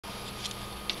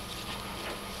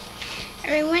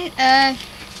Everyone,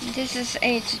 this is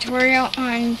a tutorial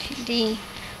on the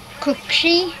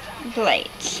Kukri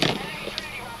blades.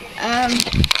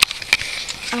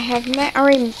 I have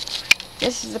already,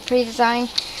 this is the pre-design.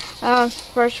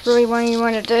 First, really what you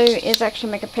want to do is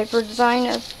actually make a paper design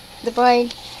of the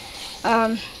blade.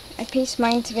 I pieced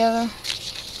mine together.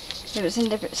 It was in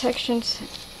different sections.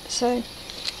 So,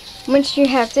 once you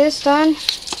have this done,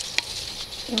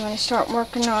 you want to start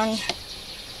working on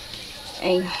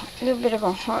a little bit of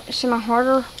a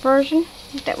semi-harder version.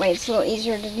 That way it's a little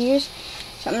easier to use.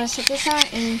 So I'm going to set this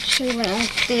out and show you what I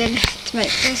did to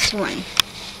make this one.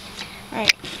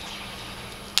 Alright.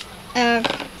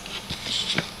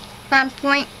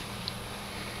 5-point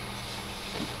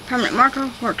permanent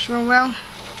marker works real well.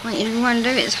 What you want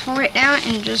to do is hold it down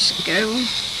and just go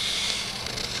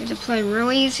with the play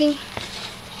real easy.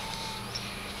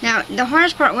 Now the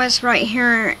hardest part was right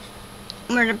here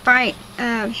where the bite,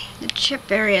 the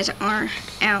chip areas are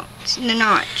out in the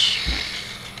notch.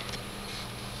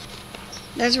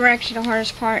 Those were actually the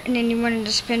hardest part, and then you wanted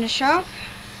to finish off.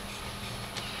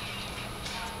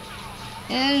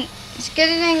 And it's a good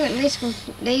thing, at least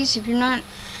with these, if you're not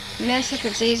mess up,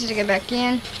 it's easy to go back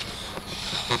in,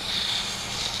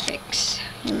 fix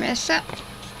your mess up,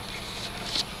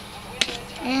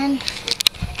 and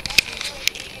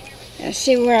I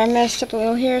see where I messed up a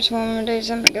little here. So what I'm going to do is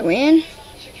I'm going to go in,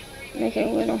 make it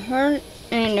a little hard,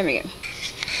 and there we go.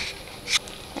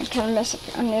 I kind of messed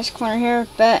up on this corner here,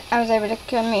 but I was able to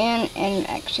come in and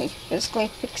actually physically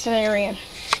fix that area.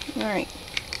 Alright.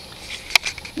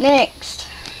 Next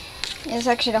is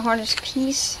actually the hardest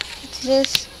piece to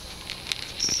this.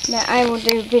 Now I will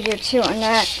do a video too on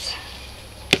that.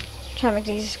 Try to make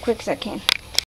these as quick as I can.